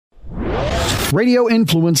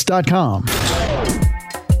radioinfluence.com.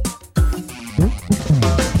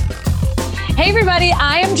 Hey, everybody,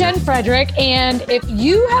 I am Jen Frederick, and if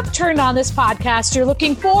you have turned on this podcast, you're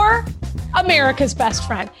looking for America's best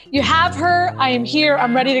friend. You have her. I am here.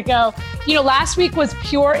 I'm ready to go. You know, last week was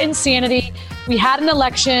pure insanity. We had an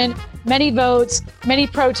election, many votes, many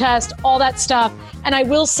protests, all that stuff. And I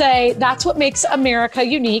will say that's what makes America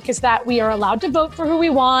unique, is that we are allowed to vote for who we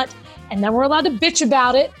want, and then we're allowed to bitch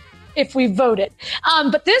about it if we voted.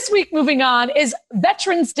 But this week, moving on, is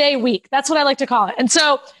Veterans Day week. That's what I like to call it. And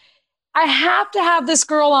so I have to have this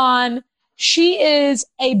girl on. She is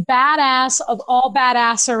a badass of all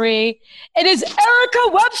badassery. It is Erica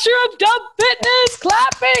Webster of Dub Fitness.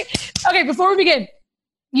 Clapping. Okay, before we begin,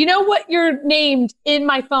 you know what you're named in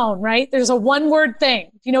my phone, right? There's a one-word thing.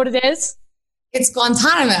 Do you know what it is? It's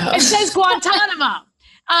Guantanamo. It says Guantanamo.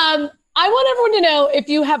 I want everyone to know, if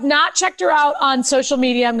you have not checked her out on social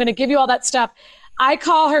media, I'm going to give you all that stuff. I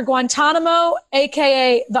call her Guantanamo,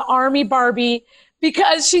 AKA the Army Barbie,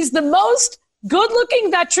 because she's the most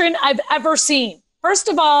good-looking veteran I've ever seen. First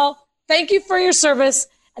of all, thank you for your service,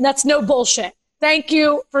 and that's no bullshit. Thank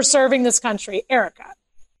you for serving this country, Erica.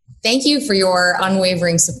 Thank you for your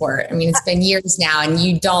unwavering support. I mean, it's been years now, and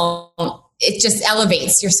it just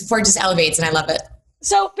elevates. Your support just elevates, and I love it.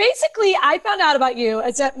 So basically, I found out about you,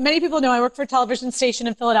 as many people know, I work for a television station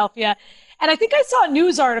in Philadelphia, and I think I saw a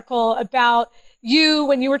news article about you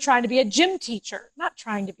when you were trying to be a gym teacher. Not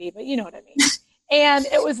trying to be, but you know what I mean. And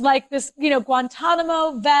it was like this,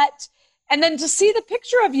 Guantanamo vet. And then to see the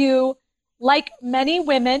picture of you, like many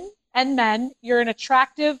women and men, you're an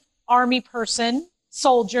attractive Army person,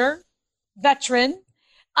 soldier, veteran.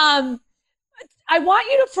 I want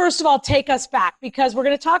you to, first of all, take us back, because we're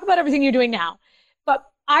going to talk about everything you're doing now. But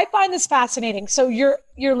I find this fascinating. So you're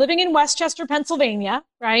living in Westchester, Pennsylvania,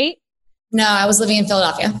 right? No, I was living in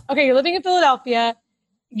Philadelphia. Okay, you're living in Philadelphia.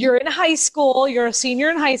 You're in high school. You're a senior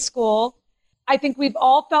in high school. I think we've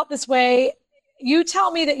all felt this way. You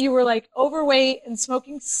tell me that you were like overweight and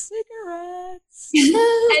smoking cigarettes.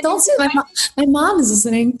 Don't say my mom is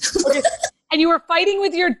listening. And you were fighting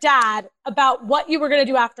with your dad about what you were going to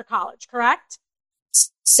do after college, correct?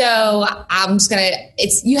 So I'm just going to,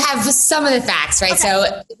 you have some of the facts, right? Okay. So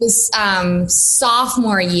it was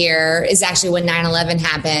sophomore year is actually when 9/11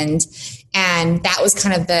 happened. And that was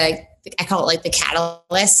kind of I call it like the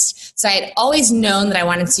catalyst. So I had always known that I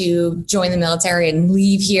wanted to join the military and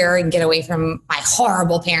leave here and get away from my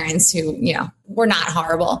horrible parents who, were not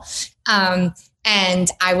horrible. And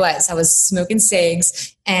I was smoking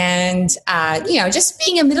cigs and, just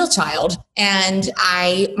being a middle child. And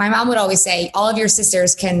my mom would always say, all of your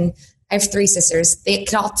sisters I have 3 sisters, they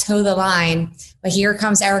can all toe the line. But here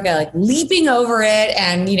comes Erica, like leaping over it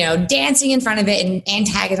and, dancing in front of it and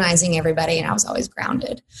antagonizing everybody. And I was always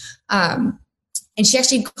grounded. And she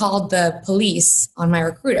actually called the police on my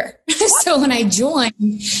recruiter. So when I joined,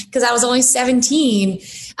 because I was only 17,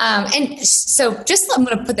 and so I'm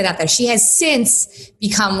going to put that out there. She has since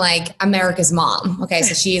become like America's mom. Okay.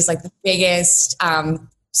 So she is like the biggest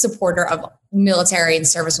supporter of military and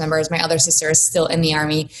service members. My other sister is still in the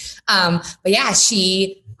Army. But yeah,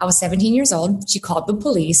 I was 17 years old. She called the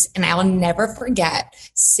police, and I will never forget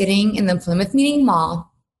sitting in the Plymouth Meeting Mall.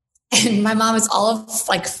 And my mom is all of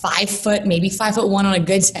like 5 foot, maybe 5'1" on a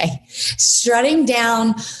good day, strutting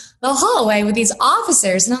down the hallway with these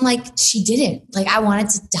officers. And I'm like, she didn't. Like, I wanted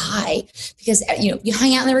to die because, you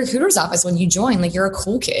hang out in the recruiter's office when you join. Like, you're a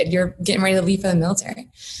cool kid. You're getting ready to leave for the military.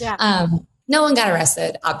 Yeah. No one got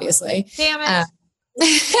arrested, obviously. Damn it.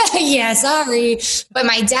 Yeah, sorry. But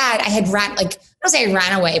my dad, I don't say I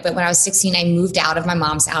ran away, but when I was 16, I moved out of my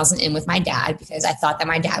mom's house and in with my dad because I thought that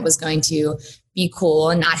my dad was going to be cool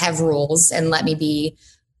and not have rules and let me be,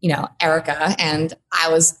 Erica. And I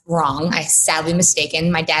was wrong. I sadly mistaken.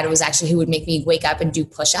 My dad was actually who would make me wake up and do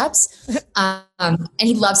push-ups. And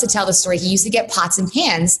he loves to tell the story. He used to get pots and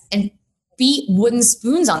pans and beat wooden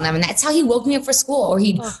spoons on them. And that's how he woke me up for school. Or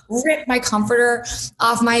he'd rip my comforter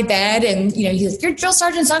off my bed. And, he's like, your drill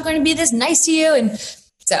sergeant's not going to be this nice to you. And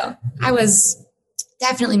so I was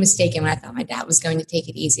definitely mistaken when I thought my dad was going to take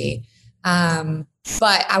it easy.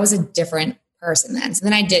 But I was a different person then. So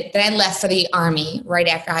then I left for the Army right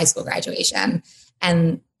after high school graduation.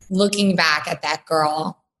 And looking back at that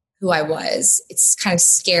girl who I was, it's kind of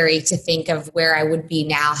scary to think of where I would be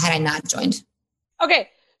now had I not joined. Okay.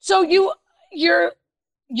 So you're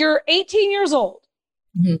 18 years old.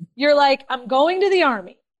 Mm-hmm. You're like, I'm going to the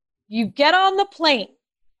Army. You get on the plane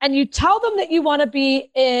and you tell them that you want to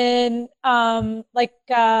be in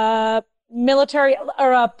military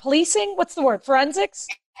or policing. What's the word? Forensics?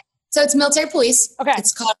 So it's military police. Okay.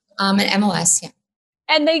 It's called an MOS. Yeah.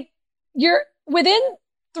 And within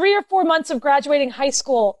 3 or 4 months of graduating high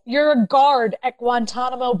school, you're a guard at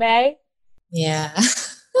Guantanamo Bay. Yeah.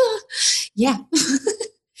 Yeah.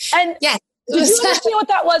 And yeah. Did you understand what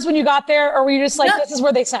that was when you got there? Or were you just like, No. this is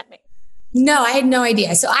where they sent me? No, I had no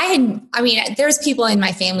idea. So there's people in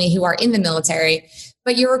my family who are in the military,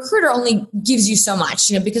 but your recruiter only gives you so much,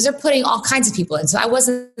 because they're putting all kinds of people in. So I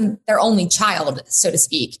wasn't their only child, so to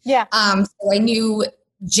speak. Yeah. So I knew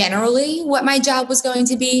generally what my job was going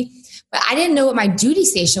to be, but I didn't know what my duty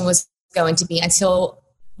station was going to be until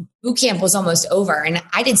boot camp was almost over. And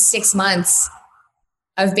I did 6 months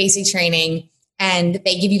of basic training, and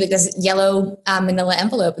they give you like this yellow manila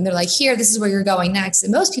envelope, and they're like, here, this is where you're going next.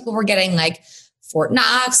 And most people were getting like Fort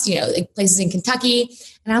Knox, like places in Kentucky.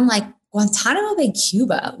 And I'm like, Guantanamo Bay,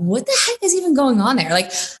 Cuba. What the heck is even going on there?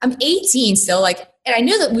 Like, I'm 18 still, and I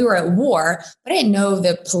knew that we were at war, but I didn't know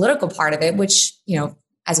the political part of it, which,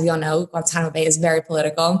 as we all know, Guantanamo Bay is very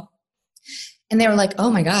political. And they were like, oh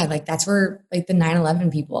my God, that's where the 9/11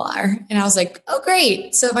 people are. And I was like, oh,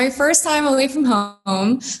 great. So my first time away from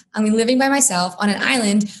home, I'm living by myself on an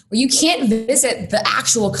island where you can't visit the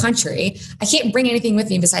actual country. I can't bring anything with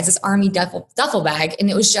me besides this army duffel bag. And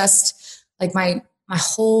it was just my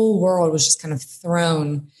whole world was just kind of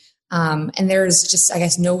thrown. And there's just, I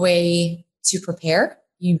guess, no way to prepare.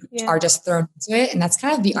 You are just thrown into it. And that's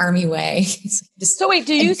kind of the army way. So wait,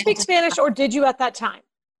 do you speak Spanish, or did you at that time?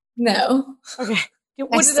 No. Okay.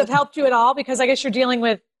 Would it have helped you at all? Because I guess you're dealing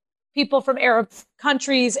with people from Arab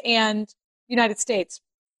countries and United States.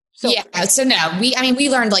 So. Yeah. So no, we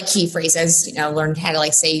learned key phrases, learned how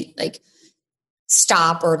to say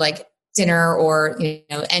stop, or dinner, or,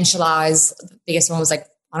 enchiladas. The biggest one was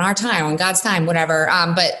on our time, on God's time, whatever.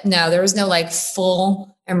 But no, there was no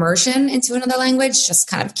full immersion into another language, just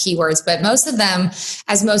kind of keywords. But most of them,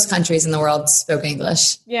 as most countries in the world, spoke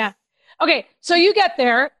English. Yeah. Okay, so you get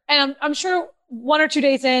there, and I'm sure 1 or 2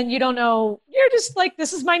 days in, you don't know, you're just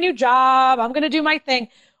this is my new job, I'm going to do my thing.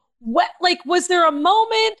 What, was there a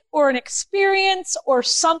moment or an experience or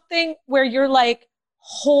something where you're like,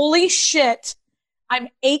 holy shit, I'm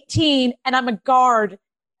 18 and I'm a guard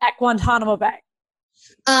at Guantanamo Bay?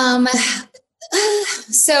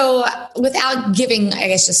 So without giving, I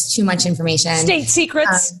guess, just too much information. State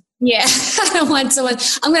secrets. Yeah, I don't want someone.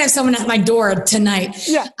 I'm going to have someone at my door tonight.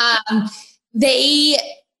 Yeah.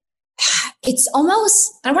 It's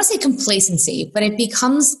almost, I don't want to say complacency, but it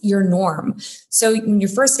becomes your norm. So when you're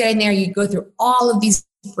first getting there, you go through all of these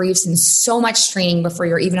briefs and so much training before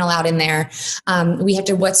you're even allowed in there. We have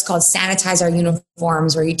to what's called sanitize our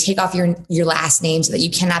uniforms, where you take off your last name so that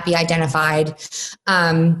you cannot be identified.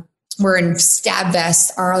 We're in stab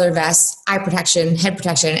vests, our other vests, eye protection, head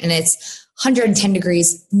protection, and it's 110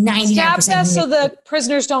 degrees, 99%. Stab vests so the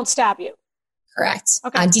prisoners don't stab you. Correct.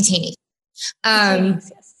 Okay. Detainees.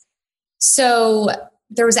 Yes. So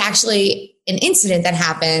there was actually an incident that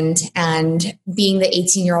happened, and being the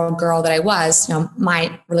 18-year-old girl that I was,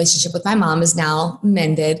 my relationship with my mom is now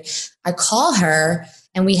mended. I call her,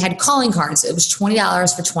 and we had calling cards. It was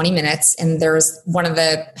 $20 for 20 minutes. And there was one of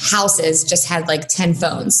the houses just had 10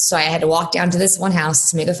 phones. So I had to walk down to this one house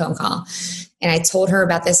to make a phone call. And I told her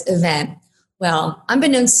about this event. Well,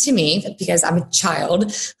 unbeknownst to me, because I'm a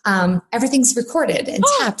child, everything's recorded and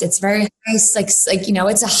tapped. It's very nice.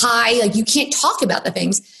 It's a high, you can't talk about the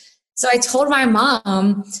things. So I told my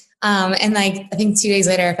mom, and I think 2 days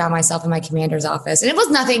later, I found myself in my commander's office, and it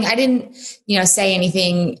was nothing. I didn't, say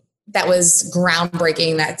anything that was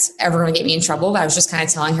groundbreaking that's ever going to get me in trouble. But I was just kind of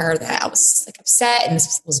telling her that I was upset and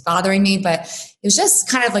this was bothering me. But it was just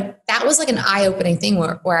kind of that was an eye-opening thing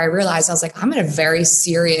where I realized I was I'm in a very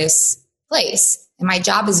serious place, and my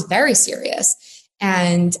job is very serious,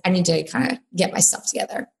 and I need to kind of get myself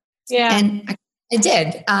together. Yeah. And I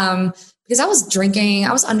did, because I was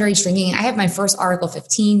underage drinking. I have my first Article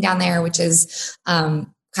 15 down there, which is kind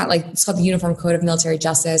of it's called the Uniform Code of Military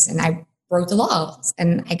Justice. And I broke the laws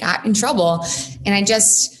and I got in trouble, and I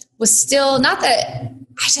just was still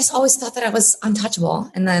I just always thought that I was untouchable.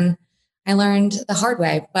 And then I learned the hard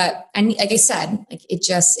way, but like I said, it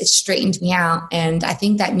straightened me out. And I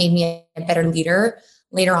think that made me a better leader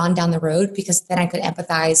later on down the road, because then I could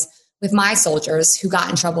empathize with my soldiers who got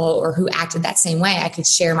in trouble or who acted that same way. I could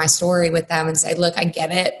share my story with them and say, look, I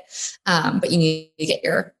get it. But you need to get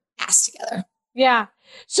your ass together. Yeah.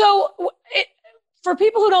 So for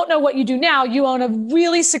people who don't know what you do now, you own a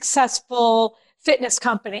really successful fitness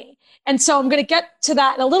company. And so I'm going to get to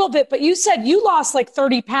that in a little bit, but you said you lost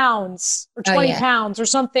 30 pounds or 20 pounds or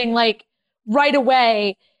something right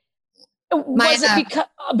away. Was it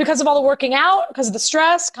because of all the working out, because of the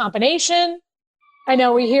stress, combination? I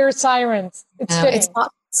know we hear sirens. It's fitting. It's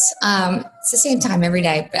the same time every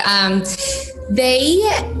day. But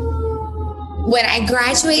When I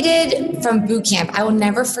graduated from boot camp, I will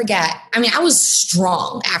never forget. I mean, I was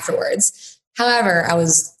strong afterwards. However, I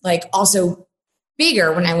was like also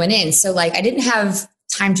bigger when I went in. So like I didn't have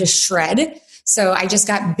time to shred. So I just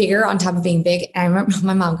got bigger on top of being big. And I remember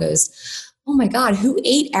my mom goes, "Oh my God, who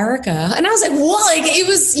ate Erica?" And I was like, "What?" Like it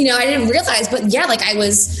was, I didn't realize, but yeah, like I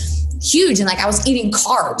was huge and like I was eating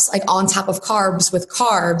carbs, like on top of carbs with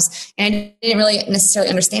carbs. And I didn't really necessarily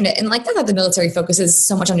understand it. And like that's how the military focuses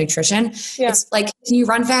so much on nutrition. Yeah. It's like, can you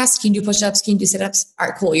run fast? Can you do push-ups? Can you do sit-ups? All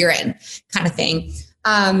right, cool. You're in kind of thing.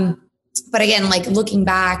 But again, like looking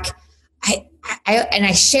back,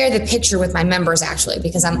 I share the picture with my members actually,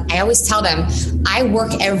 because I always tell them I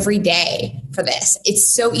work every day for this.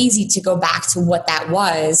 It's so easy to go back to what that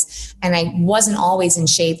was. And I wasn't always in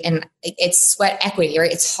shape, and it's sweat equity,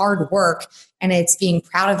 right? It's hard work, and it's being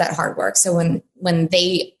proud of that hard work. So when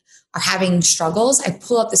they are having struggles, I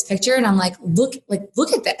pull up this picture and I'm like, look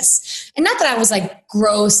at this. And not that I was like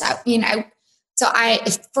gross.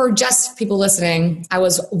 For just people listening, I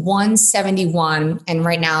was 171 and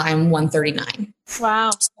right now I'm 139.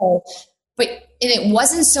 Wow. But it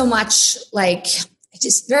wasn't so much like, it's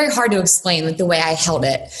just very hard to explain like the way I held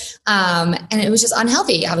it. And it was just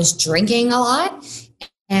unhealthy. I was drinking a lot,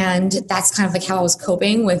 and that's kind of like how I was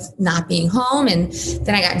coping with not being home. And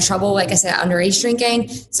then I got in trouble, like I said, underage drinking.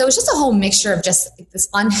 So it was just a whole mixture of just like this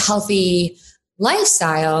unhealthy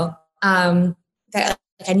lifestyle, that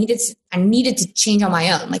I needed to change on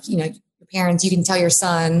my own. Like, your parents, you can tell your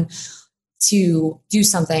son to do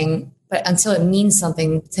something, but until it means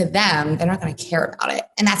something to them, they're not going to care about it.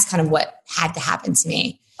 And that's kind of what had to happen to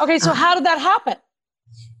me. Okay. So how did that happen?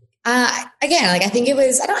 Again, like I think it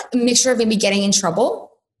was, a mixture of maybe getting in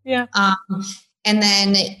trouble. Yeah. And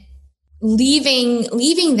then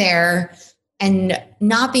leaving there and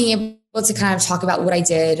not being able to kind of talk about what I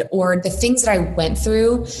did or the things that I went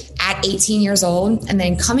through at 18 years old, and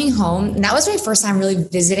then coming home. And that was my first time really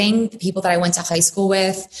visiting the people that I went to high school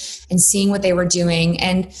with and seeing what they were doing.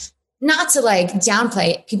 And not to like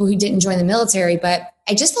downplay people who didn't join the military, but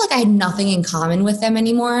I just felt like I had nothing in common with them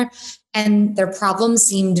anymore. And their problems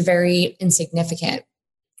seemed very insignificant,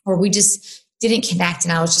 or we just didn't connect.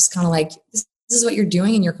 And I was just kind of like, this is what you're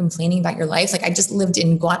doing and you're complaining about your life. Like I just lived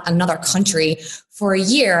in another country for a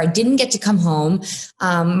year. I didn't get to come home.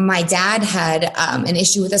 My dad had an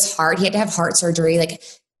issue with his heart. He had to have heart surgery. Like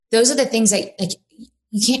those are the things that like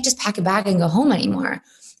you can't just pack a bag and go home anymore.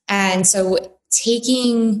 And so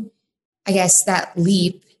taking, I guess, that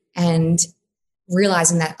leap and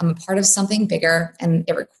realizing that I'm a part of something bigger and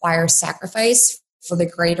it requires sacrifice for the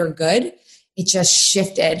greater good, it just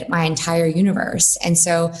shifted my entire universe. And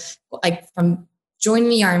so like from joining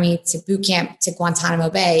the Army to boot camp to Guantanamo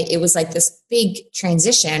Bay, it was like this big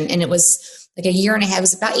transition. And it was like a year and a half, it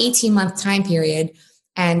was about 18-month time period.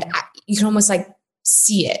 And you can almost like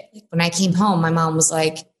see it. Like when I came home, my mom was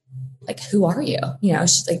like, who are you?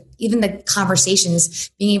 She's like, even the conversations,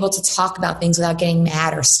 being able to talk about things without getting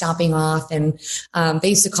mad or stomping off. And they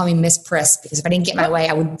used to call me Miss Priss, because if I didn't get my way,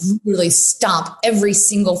 I would really stomp every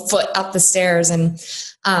single foot up the stairs. And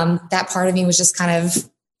that part of me was just kind of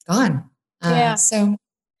gone. Yeah. So,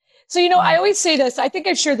 I always say this, I think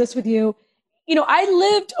I've shared this with you. I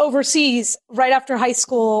lived overseas right after high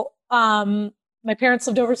school. My parents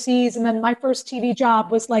lived overseas, and then my first TV job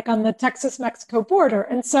was like on the Texas-Mexico border.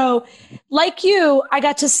 And so like you, I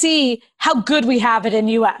got to see how good we have it in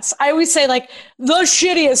US. I always say like the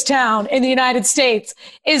shittiest town in the United States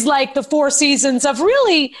is like the Four Seasons of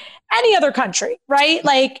really any other country, right?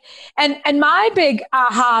 Like, and my big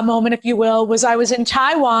aha moment, if you will, was I was in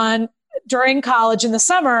Taiwan during college in the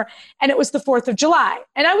summer, and it was the 4th of July.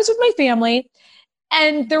 And I was with my family,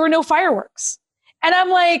 and there were no fireworks. And I'm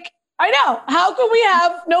like, I know. How can we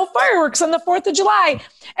have no fireworks on the 4th of July?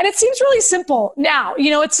 And it seems really simple now.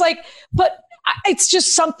 It's like, but it's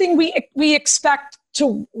just something we expect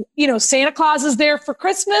to, Santa Claus is there for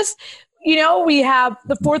Christmas. We have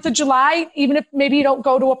the 4th of July, even if maybe you don't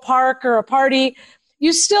go to a park or a party,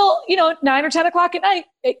 you still, 9 or 10 o'clock at night,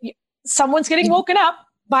 someone's getting woken up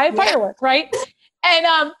by a firework, right?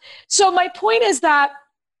 And so my point is that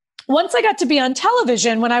once I got to be on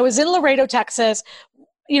television, when I was in Laredo, Texas,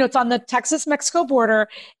 it's on the Texas-Mexico border,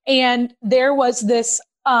 and there was this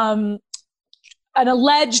an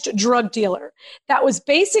alleged drug dealer that was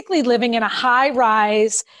basically living in a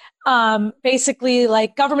high-rise, basically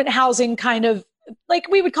like government housing, kind of like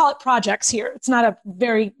we would call it projects here. It's not a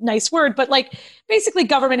very nice word, but like basically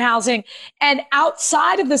government housing. And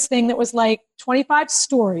outside of this thing that was like 25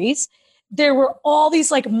 stories, there were all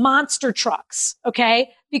these like monster trucks,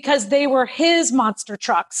 okay? Because they were his monster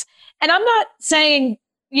trucks. And I'm not saying,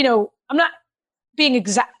 I'm not being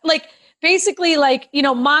exact, like basically like,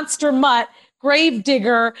 Monster Mutt, Grave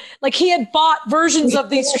Digger, like he had bought versions of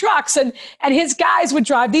these trucks and his guys would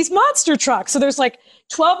drive these monster trucks. So there's like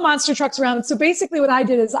 12 monster trucks around. And so basically what I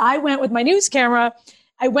did is I went with my news camera.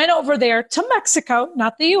 I went over there to Mexico,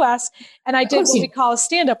 not the US. And I did what we call a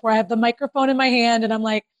stand-up where I have the microphone in my hand and I'm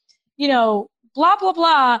like, blah, blah,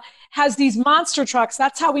 blah, has these monster trucks.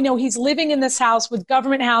 That's how we know he's living in this house with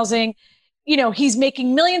government housing. He's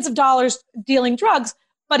making millions of dollars dealing drugs,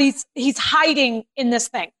 but he's hiding in this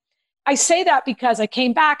thing. I say that because I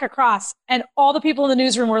came back across and all the people in the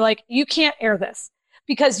newsroom were like, you can't air this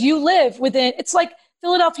because you live within, it's like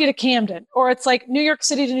Philadelphia to Camden, or it's like New York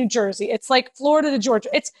City to New Jersey. It's like Florida to Georgia.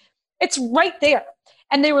 It's right there.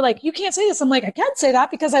 And they were like, you can't say this. I'm like, I can't say that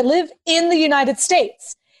because I live in the United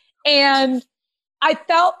States. And I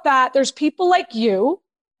felt that there's people like you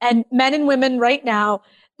and men and women right now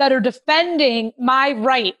that are defending my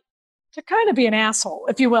right to kind of be an asshole,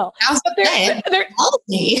 if you will. But they're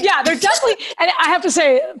definitely, and I have to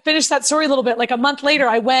say, finish that story a little bit. Like a month later,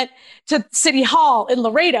 I went to City Hall in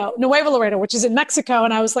Laredo, Nuevo Laredo, which is in Mexico.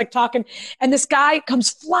 And I was like talking, and this guy comes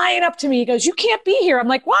flying up to me. He goes, you can't be here. I'm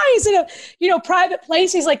like, why? Is it a, private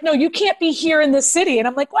place? He's like, no, you can't be here in this city. And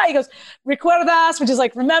I'm like, why? He goes, recuerdas, which is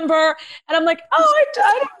like, remember. And I'm like, oh,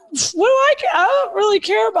 I don't really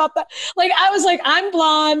care about that. Like, I was like, I'm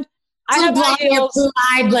blonde. I have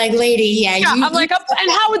blonde, like lady. Yeah. I'm like,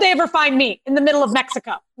 and how would they ever find me in the middle of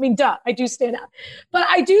Mexico? I mean, duh, I do stand out. But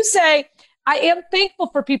I do say I am thankful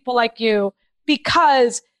for people like you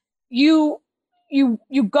because you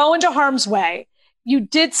go into harm's way. You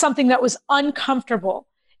did something that was uncomfortable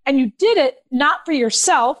and you did it not for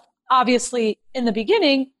yourself, obviously in the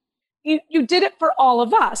beginning. You did it for all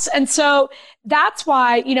of us. And so that's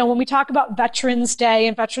why, when we talk about Veterans Day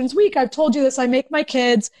and Veterans Week, I've told you this, I make my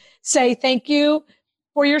kids say thank you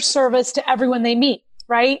for your service to everyone they meet,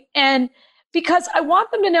 right? And because I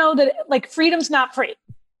want them to know that like freedom's not free.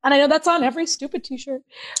 And I know that's on every stupid t-shirt,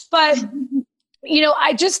 but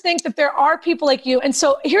I just think that there are people like you. And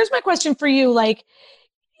so here's my question for you. Like,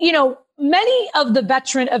 many of the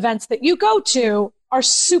veteran events that you go to are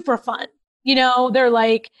super fun. They're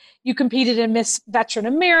like, you competed in Miss Veteran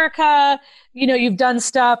America. You've done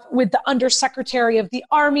stuff with the Undersecretary of the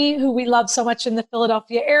Army, who we love so much in the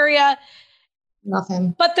Philadelphia area. Love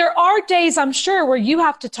him. But there are days, I'm sure, where you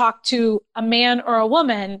have to talk to a man or a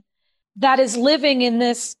woman that is living in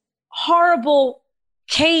this horrible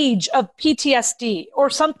cage of PTSD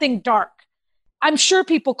or something dark. I'm sure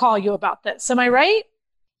people call you about this. Am I right?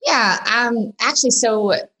 Yeah. Actually,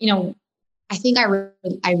 so, I think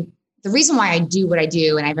the reason why I do what I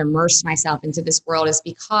do and I've immersed myself into this world is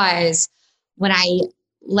because when I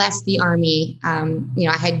left the Army,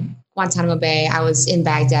 I had Guantanamo Bay, I was in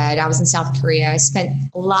Baghdad, I was in South Korea, I spent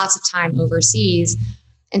lots of time overseas.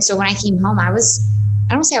 And so when I came home, I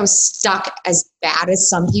don't say I was stuck as bad as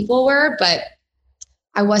some people were, but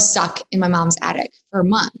I was stuck in my mom's attic for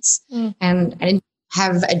months and I didn't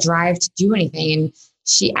have a drive to do anything. And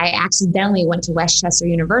I accidentally went to Westchester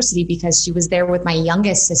University because she was there with my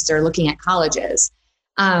youngest sister looking at colleges.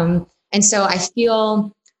 And so I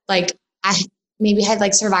feel like I maybe had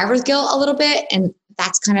like survivor's guilt a little bit. And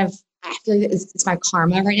that's kind of, I feel like it's my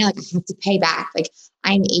karma right now. Like I have to pay back. Like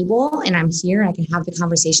I'm able and I'm here and I can have the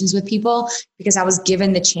conversations with people because I was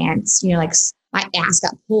given the chance, like my ass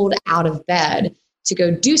got pulled out of bed to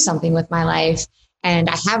go do something with my life. And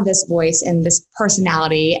I have this voice and this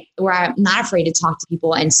personality where I'm not afraid to talk to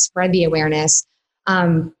people and spread the awareness.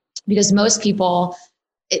 Because most people,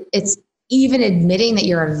 it's even admitting that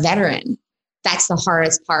you're a veteran. That's the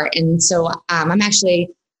hardest part. And so I'm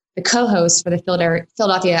actually the co-host for the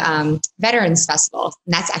Philadelphia Veterans Festival.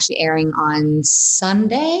 And that's actually airing on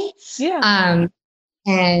Sunday. Yeah.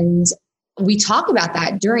 And we talk about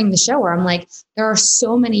that during the show where I'm like, there are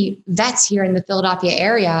so many vets here in the Philadelphia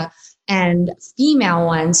area and female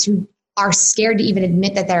ones who are scared to even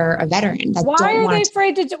admit that they're a veteran. Why are they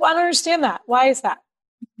afraid to do? I don't understand that. Why is that?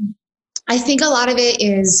 I think a lot of it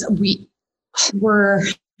is we're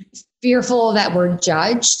fearful that we're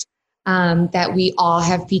judged, that we all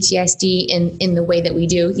have PTSD in the way that we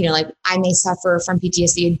do. Like I may suffer from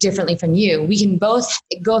PTSD differently from you. We can both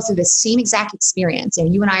go through the same exact experience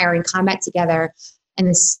and you and I are in combat together and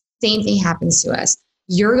the same thing happens to us.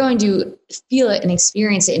 You're going to feel it and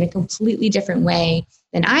experience it in a completely different way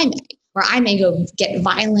than I may, where I may go get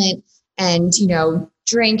violent and,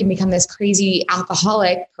 drink and become this crazy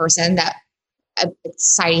alcoholic person that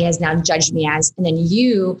society has now judged me as. And then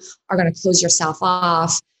you are going to close yourself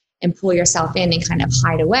off and pull yourself in and kind of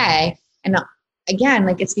hide away. And again,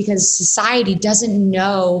 like it's because society doesn't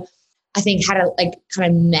know, I think, how to like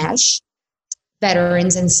kind of mesh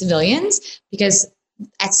veterans and civilians, because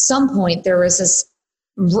at some point there was this,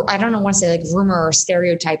 I don't want to say like rumor or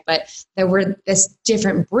stereotype, but that we're this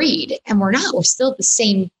different breed, and we're not. We're still the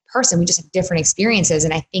same person. We just have different experiences.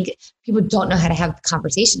 And I think people don't know how to have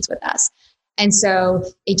conversations with us. And so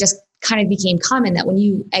it just kind of became common that when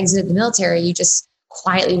you exited the military, you just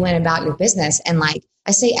quietly went about your business. And like,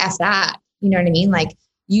 I say, F that, you know what I mean? Like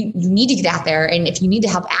you need to get out there. And if you need to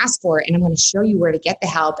help, ask for it. And I'm going to show you where to get the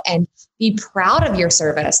help, and be proud of your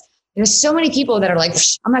service. There's so many people that are like,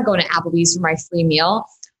 I'm not going to Applebee's for my free meal.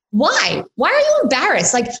 Why? Why are you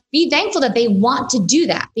embarrassed? Like, be thankful that they want to do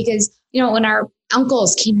that, because, you know, when our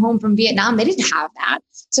uncles came home from Vietnam, they didn't have that.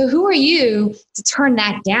 So who are you to turn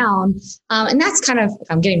that down? And that's kind of,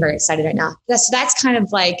 I'm getting very excited right now. That's kind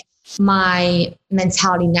of like my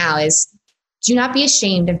mentality now is, do not be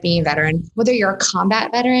ashamed of being a veteran, whether you're a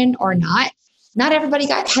combat veteran or not. Not everybody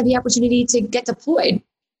had the opportunity to get deployed,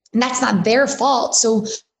 and that's not their fault. So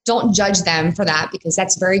don't judge them for that, because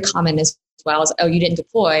that's very common as well as, oh, you didn't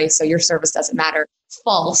deploy, so your service doesn't matter.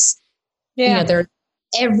 False. Yeah. You know, there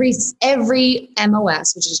every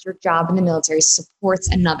MOS, which is your job in the military, supports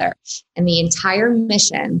another, and the entire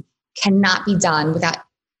mission cannot be done without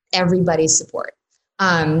everybody's support.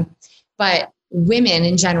 But women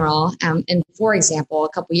in general, and for example, a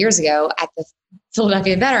couple years ago at the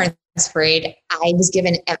Philadelphia Veterans Parade, I was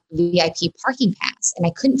given a VIP parking pass, and I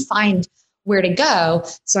couldn't find where to go.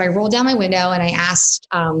 So I rolled down my window and I asked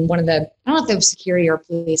one of the, I don't know if it was security or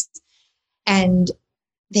police, and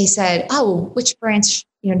they said, "Oh, which branch,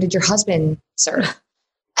 did your husband serve?"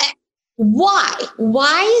 Why?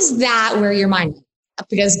 Why is that where your mind went?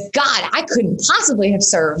 Because God, I couldn't possibly have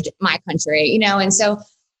served my country, and so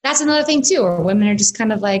that's another thing too, where women are just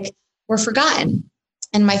kind of like, we're forgotten.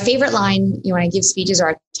 And my favorite line, when I give speeches or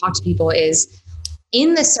I talk to people is,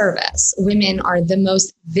 in the service, women are the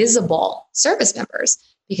most visible service members,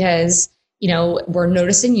 because, we're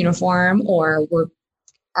noticed in uniform, or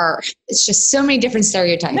it's just so many different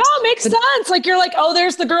stereotypes. No, it makes sense. Like, you're like, oh,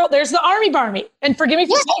 there's the girl, there's the Army Barmy. And forgive me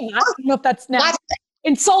for saying that. I don't know if that's now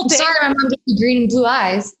insulting. I'm sorry, my mom gets me green and blue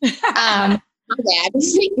eyes. My bad.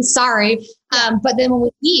 Sorry. But then when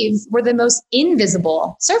we leave, we're the most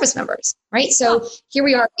invisible service members, right? So here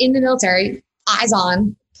we are in the military, eyes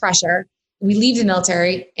on, pressure. We leave the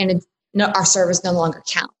military, and our service no longer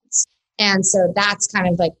counts. And so that's kind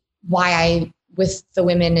of like why with the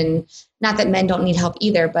women, and not that men don't need help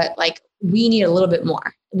either, but like, we need a little bit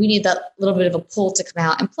more. We need that little bit of a pull to come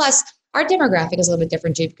out. And plus, our demographic is a little bit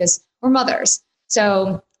different too, because we're mothers.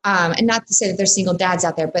 So, and not to say that there's single dads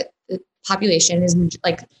out there, but the population is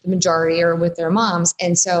like the majority are with their moms.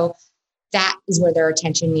 And so that is where their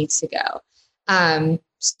attention needs to go.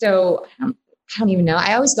 So I don't even know.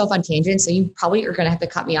 I always go off on tangents, so you probably are going to have to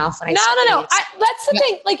cut me off when I No. That's the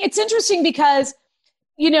thing. Like, it's interesting because,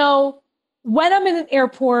 when I'm in an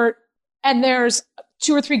airport and there's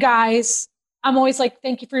 2 or 3 guys, I'm always like,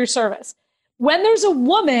 thank you for your service. When there's a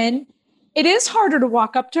woman, it is harder to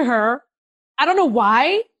walk up to her. I don't know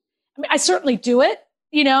why. I mean, I certainly do it,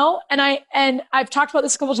 and I've talked about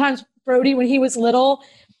this a couple of times. Brody, when he was little,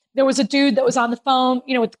 there was a dude that was on the phone,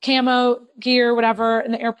 with the camo gear, whatever,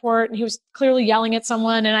 in the airport. And he was clearly yelling at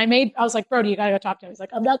someone. And I was like, Brody, you got to go talk to him. He's like,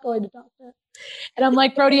 I'm not going to talk to him. And I'm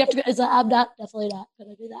like, Brody, you have to go. He's like, I'm definitely not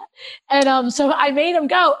going to do that. And so I made him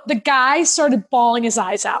go. The guy started bawling his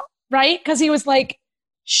eyes out, right? Because he was like,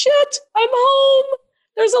 shit, I'm home.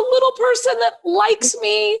 There's a little person that likes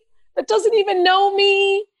me, that doesn't even know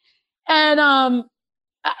me. And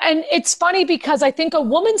it's funny because I think a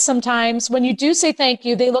woman sometimes, when you do say thank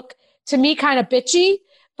you, they look to me kind of bitchy,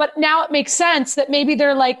 but now it makes sense that maybe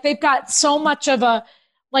they're like, they've got so much of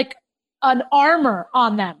an armor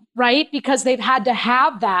on them, right? Because they've had to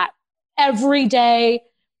have that every day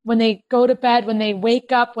when they go to bed, when they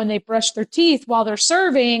wake up, when they brush their teeth while they're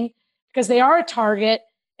serving, because they are a target.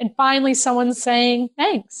 And finally someone's saying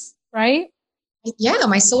thanks, right? Yeah,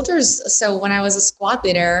 my soldiers. So when I was a squad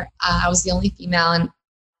leader, I was the only female, and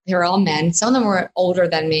they were all men. Some of them were older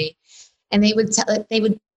than me. And they would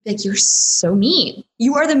like, you're so mean.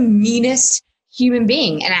 You are the meanest human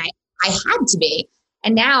being. And I had to be.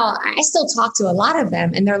 And now I still talk to a lot of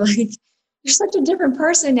them, and they're like, you're such a different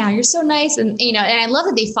person now. You're so nice. And, and I love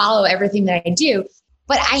that they follow everything that I do,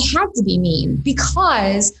 but I had to be mean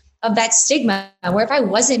because of that stigma, where if I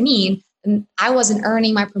wasn't mean, then I wasn't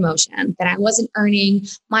earning my promotion, then I wasn't earning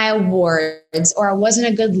my awards, or I wasn't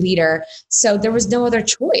a good leader. So there was no other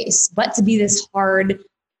choice but to be this hard,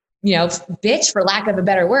 bitch, for lack of a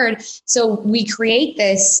better word. So we create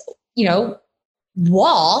this,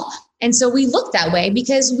 wall. And so we look that way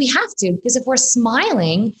because we have to, because if we're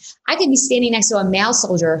smiling, I could be standing next to a male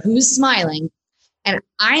soldier who's smiling, And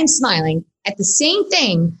I'm smiling at the same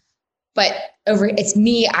thing, but it's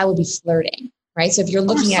me, I will be flirting, right? So if you're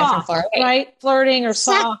looking at it from far away. Right? Flirting or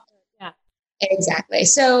soft. Yeah. Exactly.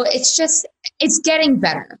 So it's getting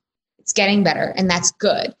better. It's getting better, and that's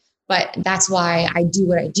good. But that's why I do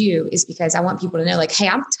what I do, is because I want people to know, like, hey,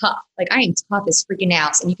 I'm tough. Like, I am tough as freaking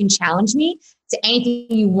nails, and you can challenge me to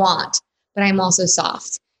anything you want, but I'm also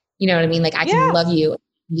soft. You know what I mean? Like, I can love you,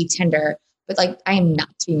 be tender, but like, I am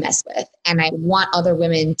not to be messed with. And I want other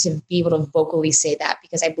women to be able to vocally say that,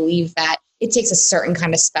 because I believe that it takes a certain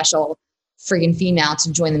kind of special freaking female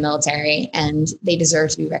to join the military, and they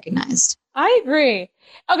deserve to be recognized. I agree.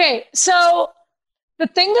 Okay. So the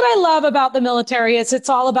thing that I love about the military is it's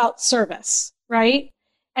all about service, right?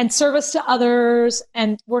 And service to others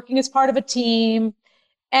and working as part of a team.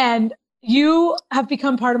 And you have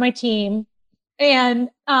become part of my team. And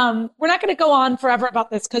we're not going to go on forever about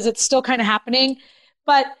this because it's still kind of happening.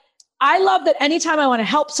 But I love that anytime I want to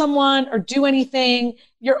help someone or do anything,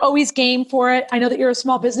 you're always game for it. I know that you're a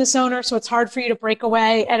small business owner, so it's hard for you to break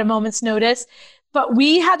away at a moment's notice. But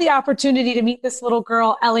we had the opportunity to meet this little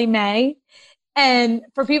girl, Ellie Mae. And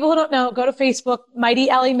for people who don't know, go to Facebook, Mighty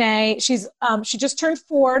Ellie Mae. She just turned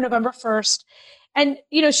 4 November 1st. And,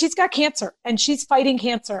 you know, she's got cancer and she's fighting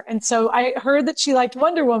cancer. And so I heard that she liked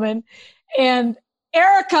Wonder Woman, and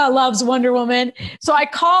Erica loves Wonder Woman. So I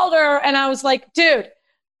called her and I was like, dude,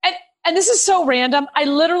 and this is so random. I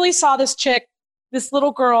literally saw this chick, this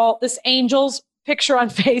little girl, this angel's picture on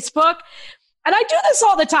Facebook. And I do this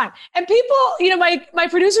all the time. And people, you know, my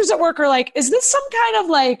producers at work are like, is this some kind of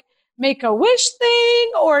like Make-A-Wish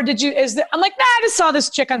thing? Or I'm like, nah, I just saw this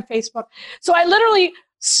chick on Facebook. So I literally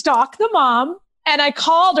stalked the mom and I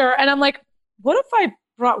called her and I'm like, what if I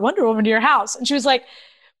brought Wonder Woman to your house? And she was like,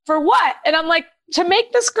 for what? And I'm like, to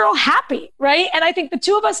make this girl happy, right? And I think the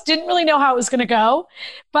two of us didn't really know how it was going to go,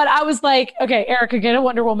 but I was like, okay, Erica, get a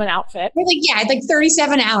Wonder Woman outfit. We're like, yeah, it's like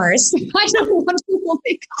 37 hours. I don't want a Wonder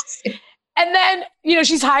Woman costume. And then, you know,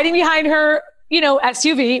 she's hiding behind her, you know,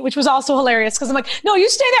 SUV, which was also hilarious because I'm like, no, you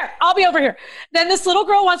stay there. I'll be over here. Then this little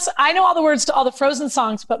girl I know all the words to all the Frozen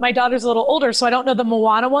songs, but my daughter's a little older, so I don't know the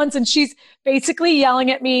Moana ones. And she's basically yelling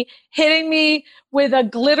at me, hitting me with a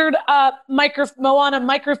glittered up Moana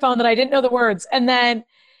microphone that I didn't know the words. And then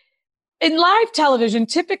in live television,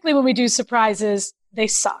 typically when we do surprises, they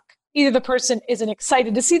suck. Either the person isn't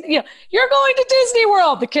excited to see, you know, you're going to Disney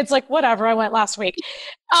World. The kid's like, whatever, I went last week.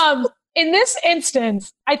 In this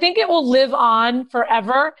instance, I think it will live on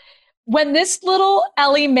forever. When this little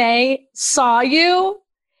Ellie Mae saw you,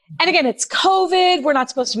 and again, it's COVID, we're not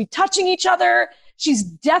supposed to be touching each other. She's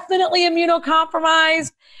definitely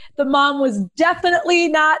immunocompromised. The mom was definitely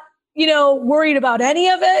not, you know, worried about any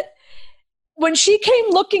of it. When she came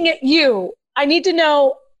looking at you, I need to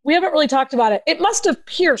know, we haven't really talked about it. It must have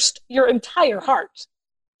pierced your entire heart.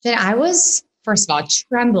 Then I was, first of all,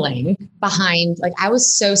 trembling behind, like, I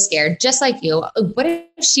was so scared, just like you. What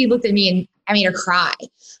if she looked at me and I made her cry?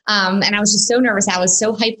 And I was just so nervous. I was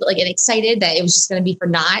so hyped, like, and excited that it was just going to be for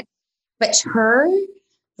naught. But her,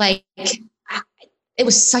 like, it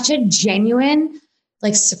was such a genuine,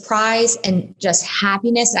 like, surprise and just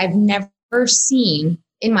happiness I've never seen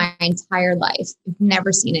in my entire life. I've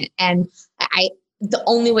never seen it. And the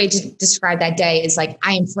only way to describe that day is like,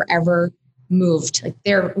 I am forever moved. Like,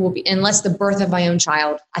 there will be, unless the birth of my own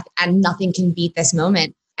child, and nothing can beat this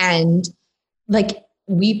moment. And like,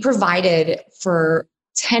 we provided for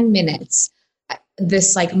 10 minutes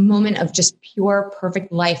this like moment of just pure,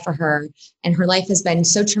 perfect life for her. And her life has been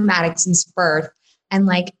so traumatic since birth. And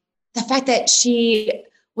like, the fact that she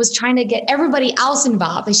was trying to get everybody else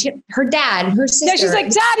involved. Like, her dad, her sister. Yeah, she's like,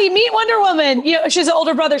 Daddy, meet Wonder Woman. You know, she's an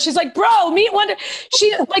older brother. She's like, bro, meet Wonder.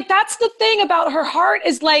 She, like, that's the thing about her heart,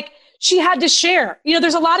 is like, she had to share. You know,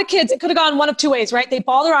 there's a lot of kids, it could have gone one of two ways, right? They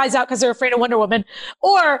bawl their eyes out because they're afraid of Wonder Woman,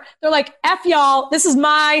 or they're like, F y'all, this is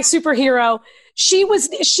my superhero. She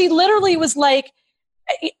literally was like,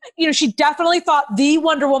 you know, she definitely thought the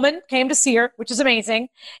Wonder Woman came to see her, which is amazing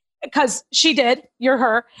because she did. You're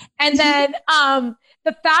her. And then,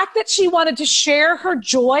 the fact that she wanted to share her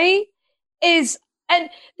joy is, and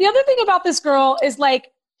the other thing about this girl is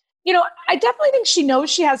like, you know, I definitely think she knows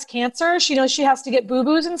she has cancer. She knows she has to get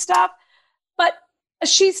boo-boos and stuff, but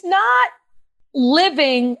she's not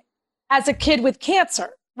living as a kid with cancer,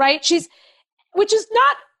 right? Which is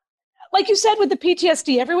not, like you said, with the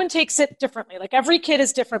PTSD, everyone takes it differently. Like, every kid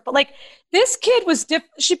is different, but like, this kid was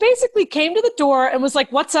she basically came to the door and was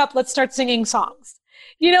like, what's up? Let's start singing songs.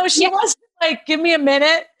 You know, she wasn't like, give me a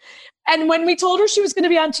minute. And when we told her she was going to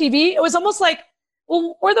be on TV, it was almost like,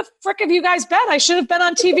 well, where the frick have you guys been? I should have been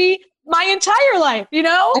on TV my entire life, you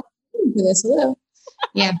know? For this, hello.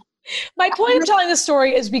 Yeah. My point of telling this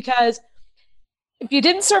story is because if you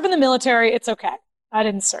didn't serve in the military, it's okay. I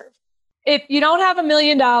didn't serve. If you don't have $1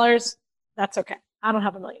 million, that's okay. I don't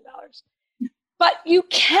have $1 million. But you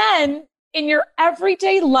can, in your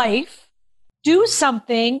everyday life, do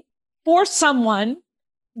something for someone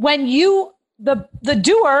when you, the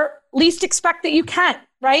doer, least expect that you can,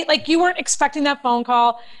 right? Like you weren't expecting that phone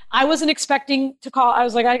call. I wasn't expecting to call. I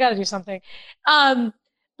was like, I got to do something.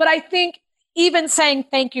 But I think even saying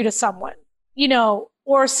thank you to someone, you know,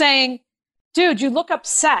 or saying, dude, you look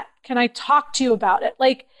upset. Can I talk to you about it?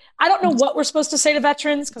 Like, I don't know what we're supposed to say to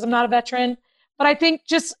veterans because I'm not a veteran, but I think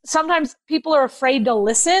just sometimes people are afraid to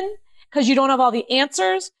listen because you don't have all the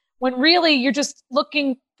answers when really you're just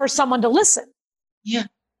looking for someone to listen. Yeah.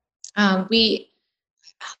 I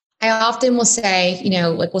often will say, you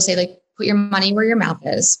know, like we'll say like, put your money where your mouth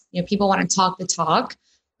is. You know, people want to talk the talk,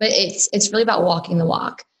 but it's really about walking the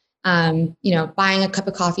walk. You know, buying a cup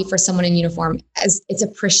of coffee for someone in uniform, as it's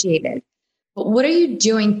appreciated. But what are you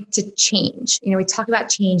doing to change? You know, we talk about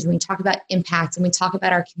change and we talk about impact and we talk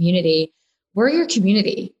about our community. We're your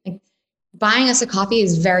community. Like, buying us a coffee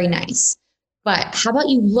is very nice. But how about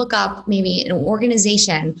you look up maybe an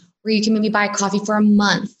organization where you can maybe buy coffee for a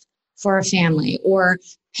month for a family, or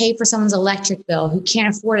pay for someone's electric bill who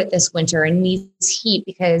can't afford it this winter and needs heat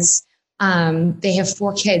because they have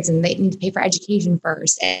 4 kids and they need to pay for education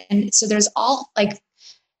first. And so there's all like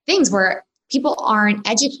things where people aren't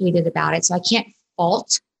educated about it. So I can't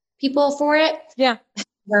fault people for it. Yeah.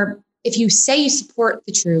 Where if you say you support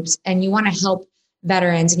the troops and you want to help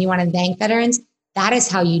veterans and you want to thank veterans, that is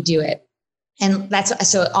how you do it. And that's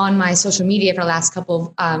so on my social media for the last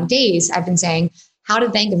couple of days, I've been saying how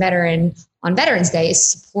to thank a veteran on Veterans Day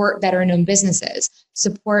is support veteran-owned businesses,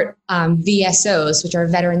 support VSOs, which are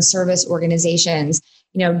veteran service organizations.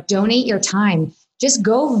 You know, donate your time. Just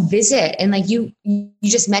go visit. And like you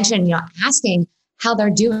just mentioned, you know, asking how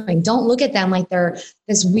they're doing. Don't look at them like they're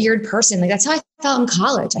this weird person. Like that's how I felt in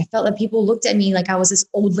college. I felt that people looked at me like I was this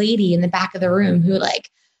old lady in the back of the room who, like,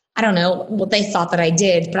 I don't know what they thought that I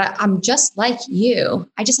did, but I'm just like you.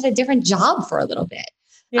 I just had a different job for a little bit.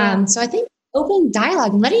 Yeah. So I think open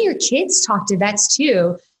dialogue and letting your kids talk to vets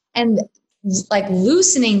too, and like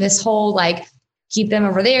loosening this whole like keep them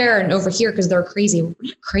over there and over here because they're crazy. We're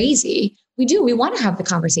not crazy. We want to have the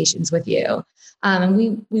conversations with you. And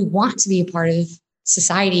we want to be a part of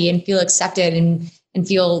society and feel accepted and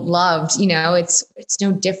feel loved. You know, it's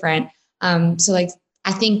no different. So like,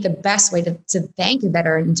 I think the best way to thank a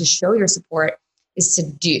veteran and to show your support is to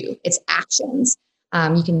do. It's actions.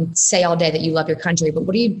 You can say all day that you love your country, but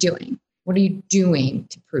what are you doing? What are you doing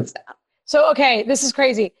to prove that? So, okay, this is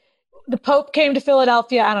crazy. The Pope came to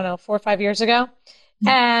Philadelphia, I don't know, 4 or 5 years ago.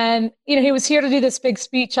 And, you know, he was here to do this big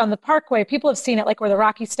speech on the Parkway. People have seen it, like where the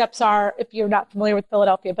Rocky Steps are, if you're not familiar with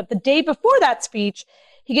Philadelphia. But the day before that speech,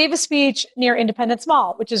 he gave a speech near Independence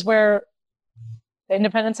Mall, which is where the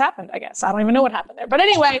independence happened, I guess. I don't even know what happened there. But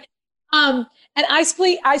anyway, and I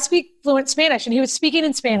speak fluent Spanish, and he was speaking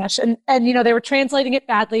in Spanish. And you know, they were translating it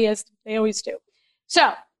badly, as they always do.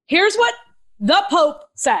 So here's what the Pope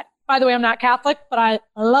said. By the way, I'm not Catholic, but I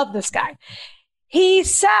love this guy. He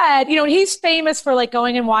said, you know, he's famous for like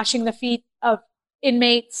going and washing the feet of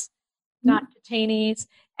inmates, not detainees.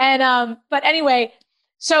 And, but anyway,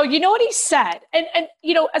 so you know what he said? And,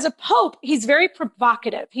 you know, as a Pope, he's very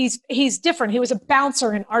provocative. He's different. He was a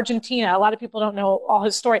bouncer in Argentina. A lot of people don't know all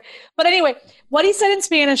his story. But anyway, what he said in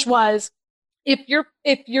Spanish was, if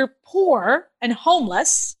you're poor and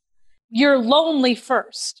homeless, you're lonely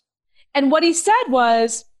first. And what he said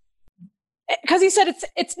was, because he said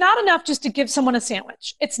it's not enough just to give someone a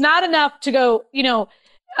sandwich. It's not enough to go, you know,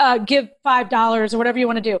 give $5 or whatever you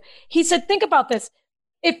want to do. He said, think about this.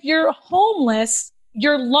 If you're homeless,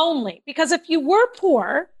 you're lonely. Because if you were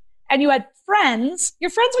poor and you had friends, your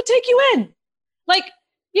friends would take you in. Like,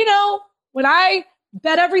 you know, when I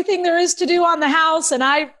bet everything there is to do on the house, and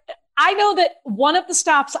I know that one of the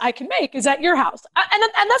stops I can make is at your house.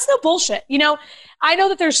 And that's no bullshit. You know, I know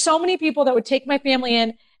that there's so many people that would take my family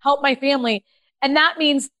in, help my family. And that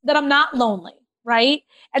means that I'm not lonely, right?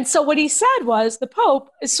 And so what he said was, the Pope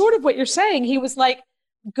is sort of what you're saying. He was like,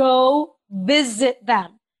 go visit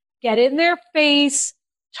them, get in their face,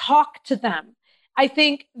 talk to them. I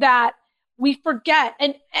think that we forget,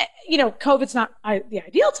 and you know, COVID's not the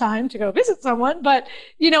ideal time to go visit someone, but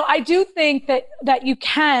you know, I do think that you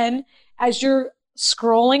can, as you're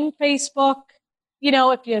scrolling Facebook, you know,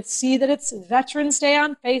 if you see that it's Veterans Day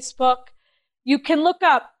on Facebook, you can look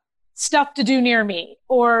up stuff to do near me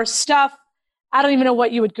or stuff. I don't even know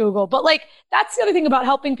what you would Google, but like, that's the other thing about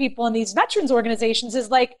helping people in these veterans organizations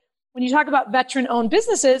is like, when you talk about veteran owned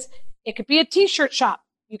businesses, it could be a t-shirt shop.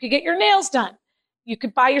 You could get your nails done. You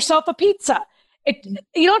could buy yourself a pizza. You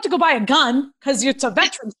don't have to go buy a gun because it's a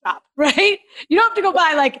veteran shop, right? You don't have to go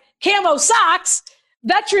buy like camo socks.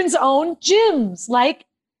 Veterans own gyms like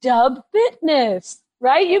Dub Fitness,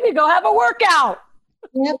 right? You could go have a workout.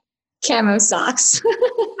 Yep. Camo socks.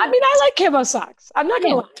 I mean, I like camo socks. I'm not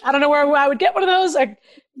going to lie. I don't know where I would get one of those. A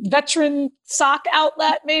veteran sock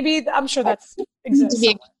outlet, maybe. I'm sure that's exists. To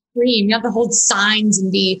be extreme. You have to hold signs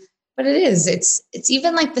and but it is. It's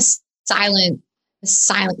even like the silent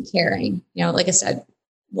caring. You know, like I said,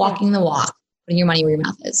 walking the walk, putting your money where your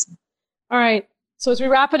mouth is. All right. So as we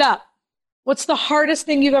wrap it up, what's the hardest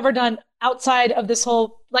thing you've ever done outside of this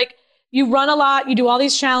whole, like, you run a lot, you do all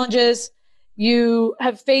these challenges, you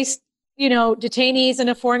have faced, detainees in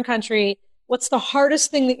a foreign country. What's the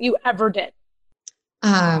hardest thing that you ever did?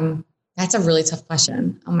 That's a really tough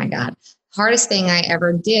question. Oh my God. Hardest thing I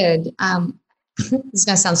ever did, this is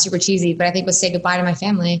going to sound super cheesy, but I think was say goodbye to my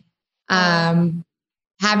family.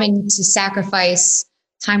 Having to sacrifice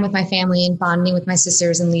time with my family and bonding with my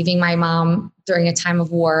sisters and leaving my mom during a time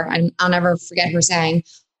of war. And I'll never forget her saying,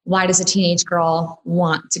 why does a teenage girl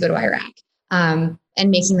want to go to Iraq? And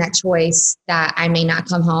making that choice that I may not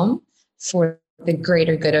come home for the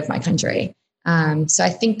greater good of my country. So I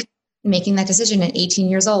think making that decision at 18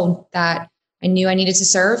 years old that I knew I needed to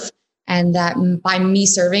serve, and that by me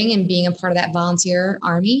serving and being a part of that volunteer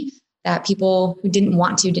army, that people who didn't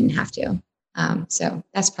want to didn't have to. So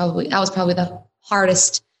that was probably the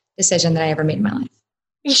hardest decision that I ever made in my life.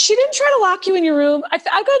 She didn't try to lock you in your room. I've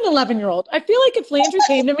got an 11-year-old. I feel like if Landry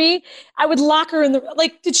came to me, I would lock her in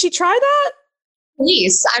did she try that?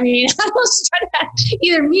 Police. I mean, I was trying to have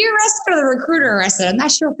either me arrested or the recruiter arrested. I'm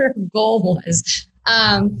not sure what her goal was.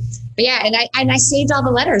 But yeah, and I saved all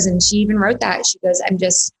the letters, and she even wrote that. She goes,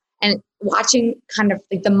 and watching kind of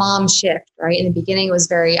like the mom shift, right? In the beginning, it was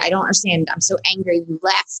very, I don't understand. I'm so angry. You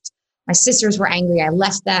left. My sisters were angry. I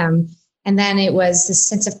left them. And then it was this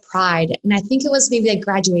sense of pride. And I think it was maybe like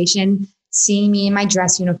graduation, seeing me in my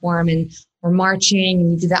dress uniform, and we're marching,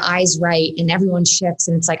 and you do the eyes right, and everyone shifts.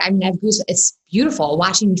 And it's like, it's beautiful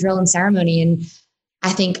watching drill and ceremony. And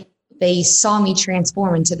I think they saw me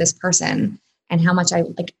transform into this person, and how much I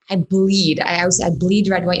bleed. I bleed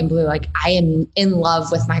red, white, and blue. Like, I am in love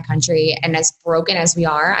with my country. And as broken as we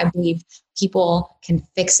are, I believe people can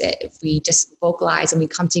fix it if we just vocalize and we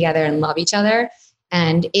come together and love each other.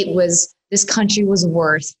 And this country was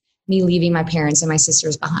worth me leaving my parents and my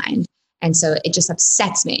sisters behind. And so it just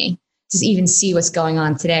upsets me to even see what's going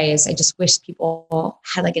on today. Is I just wish people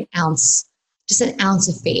had like an ounce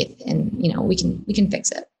of faith, and we can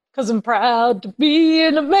fix it. Because I'm proud to be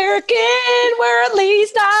an American, where at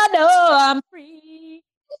least I know I'm free.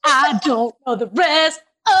 I don't know the rest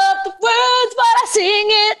of the words, but I sing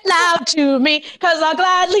it loud to me. Because I'll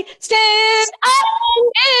gladly stand up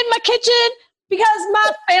in my kitchen because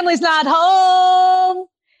my family's not home.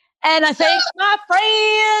 And I thank my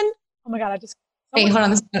friend. Oh my God, Hey, hold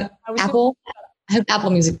on. Apple. I hope Apple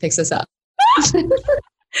Music picks this up. All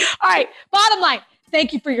right. Bottom line,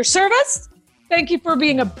 thank you for your service. Thank you for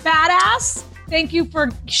being a badass. Thank you for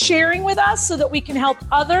sharing with us so that we can help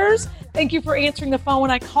others. Thank you for answering the phone when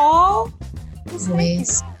I call.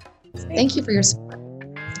 Please. Thank you for your support.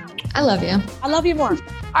 I love you. I love you more. All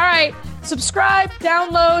right. Subscribe,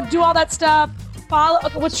 download, do all that stuff. Follow.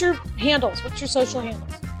 Okay, what's your handles? What's your social handles?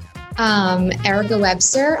 Erica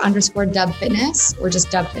Webster _Dub Fitness, or just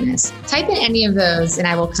Dub Fitness. Type in any of those and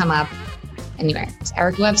I will come up. Anyway, it's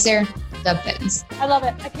Erica Webster, Dub Fitness. I love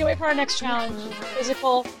it. I can't wait for our next challenge.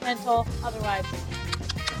 Physical, mental, otherwise.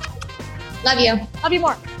 Love you. Love you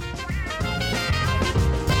more.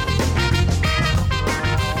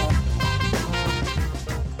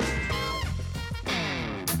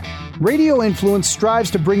 Radio Influence strives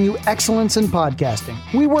to bring you excellence in podcasting.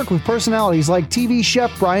 We work with personalities like TV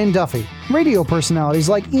chef Brian Duffy, radio personalities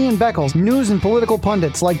like Ian Beckles, news and political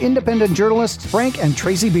pundits like independent journalists Frank and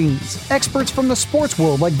Tracy Beans, experts from the sports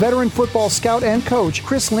world like veteran football scout and coach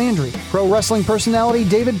Chris Landry, pro wrestling personality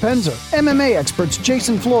David Penzer, MMA experts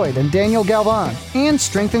Jason Floyd and Daniel Galvan, and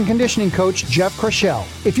strength and conditioning coach Jeff Krashell.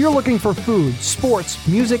 If you're looking for food, sports,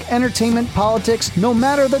 music, entertainment, politics, no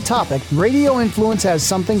matter the topic, Radio Influence has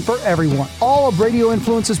something for everyone. All of Radio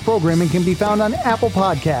Influence's programming can be found on Apple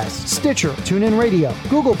Podcasts, Stitcher, TuneIn Radio,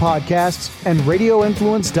 Google Podcasts, and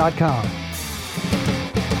RadioInfluence.com.